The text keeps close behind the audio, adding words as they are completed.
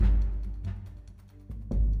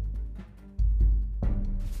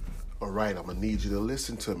right, I'm going to need you to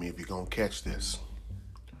listen to me if you're going to catch this.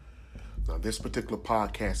 Now, this particular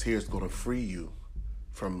podcast here is going to free you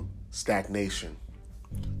from stagnation,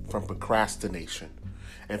 from procrastination,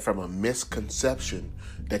 and from a misconception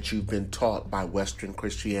that you've been taught by Western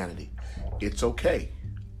Christianity. It's okay.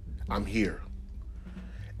 I'm here.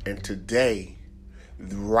 And today,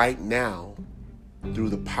 right now, through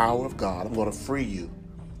the power of God, I'm going to free you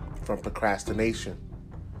from procrastination.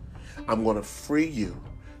 I'm going to free you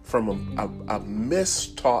from a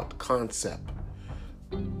mistaught concept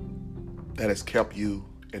that has kept you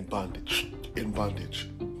in bondage.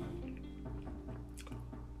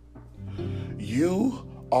 You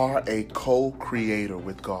are a co-creator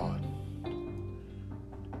with God.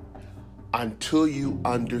 Until you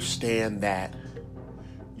understand that,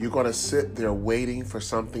 you're going to sit there waiting for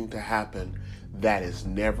something to happen that is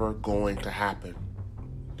never going to happen.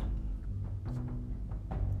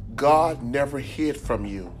 God never hid from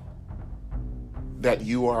you that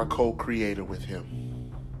you are a co-creator with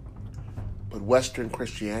Him. But Western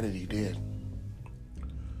Christianity did.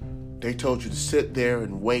 They told you to sit there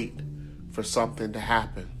and wait for something to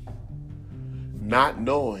happen, not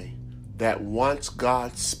knowing that once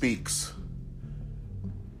God speaks,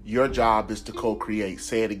 your job is to co-create.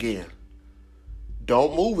 Say it again.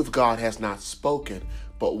 Don't move if God has not spoken,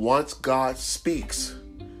 but once God speaks,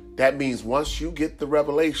 that means once you get the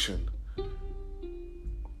revelation,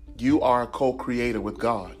 you are a co-creator with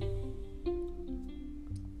God.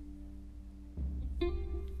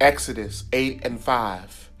 Exodus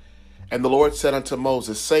 8:5. And the Lord said unto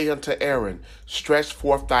Moses, say unto Aaron, stretch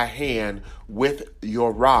forth thy hand with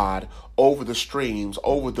your rod over the streams,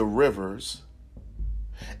 over the rivers,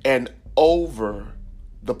 and over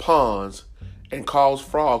the ponds, and cause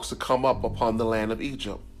frogs to come up upon the land of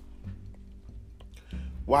Egypt.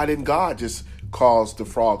 Why didn't God just cause the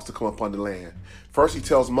frogs to come upon the land? First, He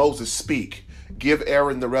tells Moses, speak. Give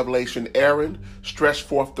Aaron the revelation. Aaron, stretch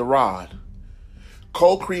forth the rod.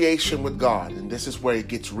 Co-creation with God, and this is where it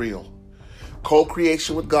gets real.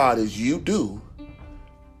 Co-creation with God is you do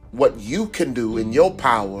what you can do in your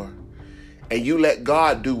power, and you let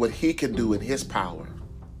God do what He can do in His power.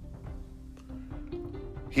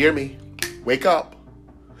 Hear me. Wake up.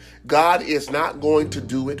 God is not going to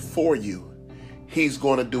do it for you. He's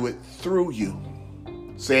going to do it through you.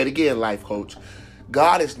 Say it again, life coach.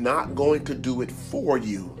 God is not going to do it for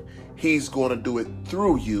you. He's going to do it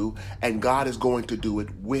through you, and God is going to do it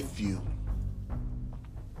with you.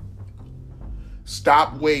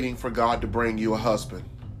 Stop waiting for God to bring you a husband.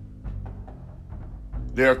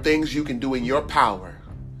 There are things you can do in your power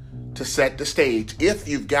to set the stage if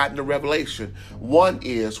you've gotten a revelation. One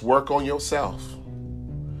is work on yourself.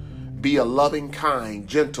 Be a loving, kind,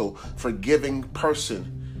 gentle, forgiving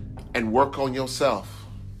person and work on yourself.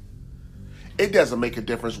 It doesn't make a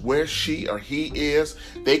difference where she or he is.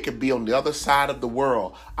 They could be on the other side of the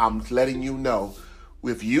world. I'm letting you know,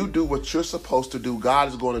 if you do what you're supposed to do, God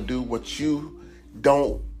is going to do what you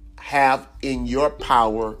don't have in your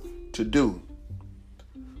power to do.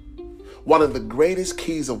 One of the greatest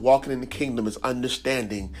keys of walking in the kingdom is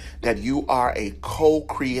understanding that you are a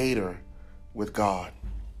co-creator with God.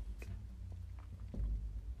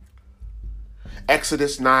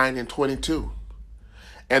 Exodus 9:22.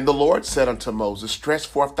 And the Lord said unto Moses, stretch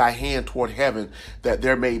forth thy hand toward heaven, that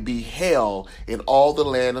there may be hail in all the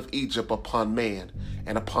land of Egypt upon man,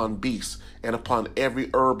 and upon beasts, and upon every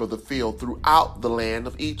herb of the field throughout the land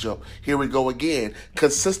of Egypt. Here we go again.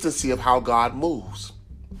 Consistency of how God moves.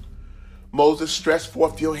 Moses, stretch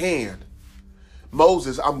forth your hand.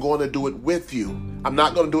 Moses, I'm going to do it with you. I'm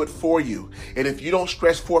not going to do it for you. And if you don't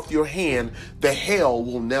stretch forth your hand, the hail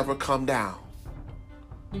will never come down.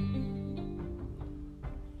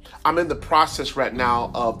 I'm in the process right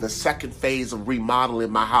now of the second phase of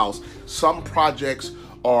remodeling my house. Some projects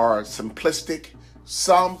are simplistic.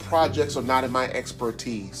 Some projects are not in my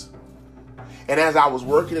expertise. And as I was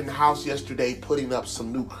working in the house yesterday, putting up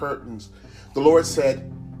some new curtains, the Lord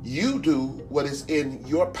said, you do what is in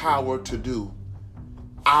your power to do.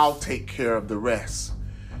 I'll take care of the rest.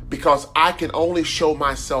 Because I can only show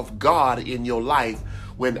myself God in your life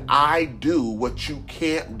when I do what you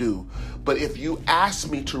can't do. But if you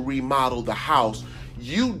ask me to remodel the house,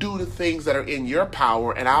 you do the things that are in your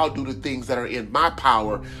power, and I'll do the things that are in my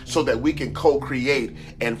power, so that we can co-create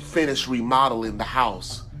and finish remodeling the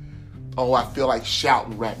house. Oh, I feel like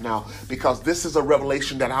shouting right now, because this is a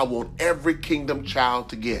revelation that I want every kingdom child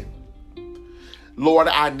to get. Lord,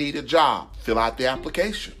 I need a job. Fill out the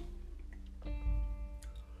application.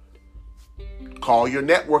 Call your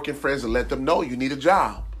networking friends and let them know you need a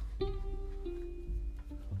job.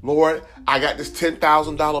 Lord, I got this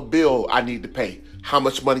 $10,000 bill I need to pay. How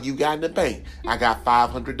much money you got in the bank? I got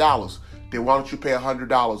 $500. Then why don't you pay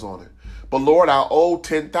 $100 on it? But Lord, I owe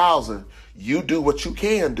 $10,000. You do what you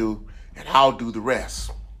can do, and I'll do the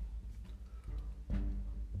rest.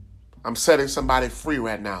 I'm setting somebody free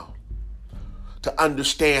right now to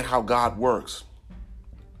understand how God works.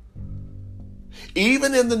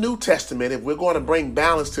 Even in the New Testament, if we're going to bring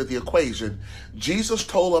balance to the equation, Jesus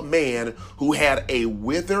told a man who had a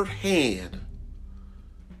withered hand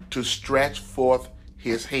to stretch forth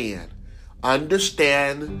his hand.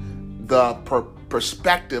 Understand the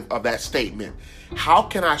perspective of that statement. How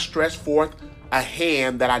can I stretch forth a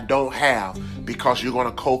hand that I don't have? Because you're going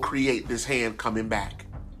to co-create this hand coming back.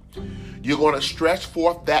 You're going to stretch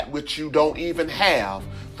forth that which you don't even have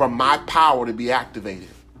for my power to be activated.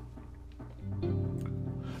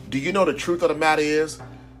 Do you know the truth of the matter is,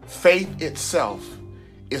 faith itself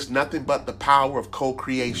is nothing but the power of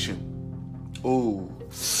co-creation. Ooh,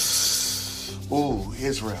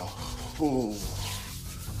 Israel. Ooh.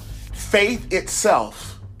 Faith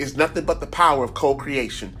itself is nothing but the power of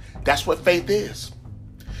co-creation. That's what faith is.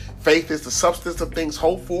 Faith is the substance of things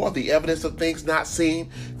hoped for, the evidence of things not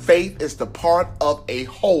seen. Faith is the part of a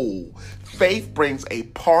whole. Faith brings a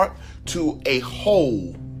part to a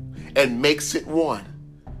whole and makes it one.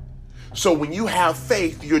 So when you have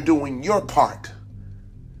faith, you're doing your part.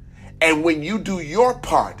 And when you do your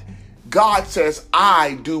part, God says,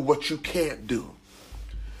 I do what you can't do.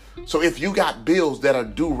 So if you got bills that are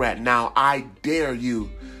due right now, I dare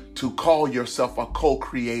you to call yourself a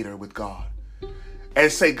co-creator with God.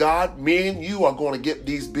 And say, God, me and you are going to get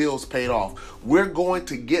these bills paid off. We're going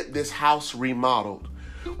to get this house remodeled.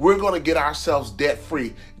 We're going to get ourselves debt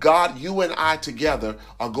free. God, you and I together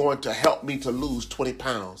are going to help me to lose 20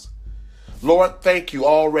 pounds. Lord, thank you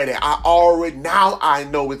already. Now I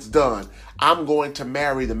know it's done. I'm going to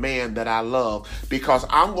marry the man that I love because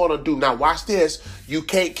I'm going to do. Now watch this. You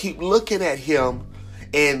can't keep looking at him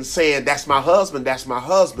and saying, that's my husband. That's my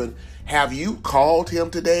husband. Have you called him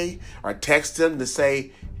today or texted him to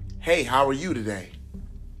say, hey, how are you today?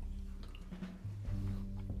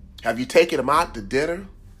 Have you taken him out to dinner?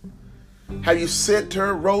 Have you sent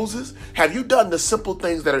her roses? Have you done the simple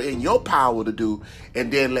things that are in your power to do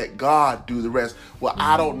and then let God do the rest? Well,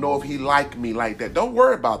 I don't know if he liked me like that. Don't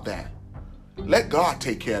worry about that. Let God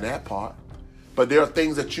take care of that part. But there are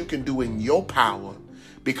things that you can do in your power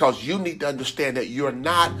because you need to understand that you're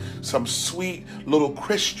not some sweet little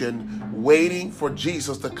Christian waiting for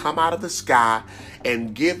Jesus to come out of the sky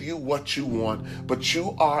and give you what you want, but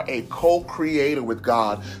you are a co-creator with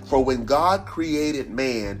God. For when God created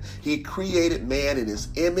man, he created man in his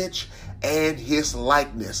image and his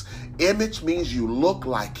likeness. Image means you look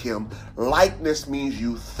like him. Likeness means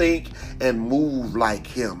you think and move like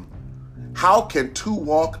him. How can two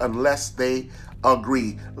walk unless they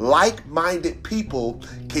agree? Like-minded people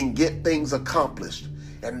can get things accomplished.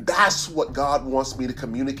 And that's what God wants me to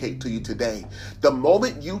communicate to you today. The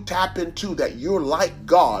moment you tap into that you're like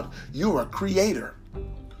God, you're a creator.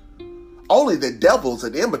 Only the devil's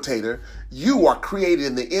an imitator. You are created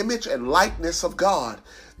in the image and likeness of God.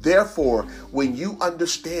 Therefore, when you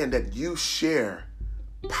understand that you share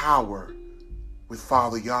power with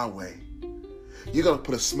Father Yahweh, you're going to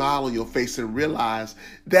put a smile on your face and realize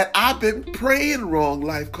that I've been praying wrong,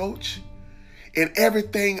 life coach. And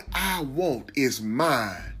everything I want is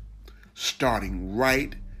mine, starting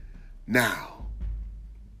right now.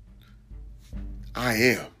 I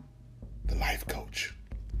am the life coach.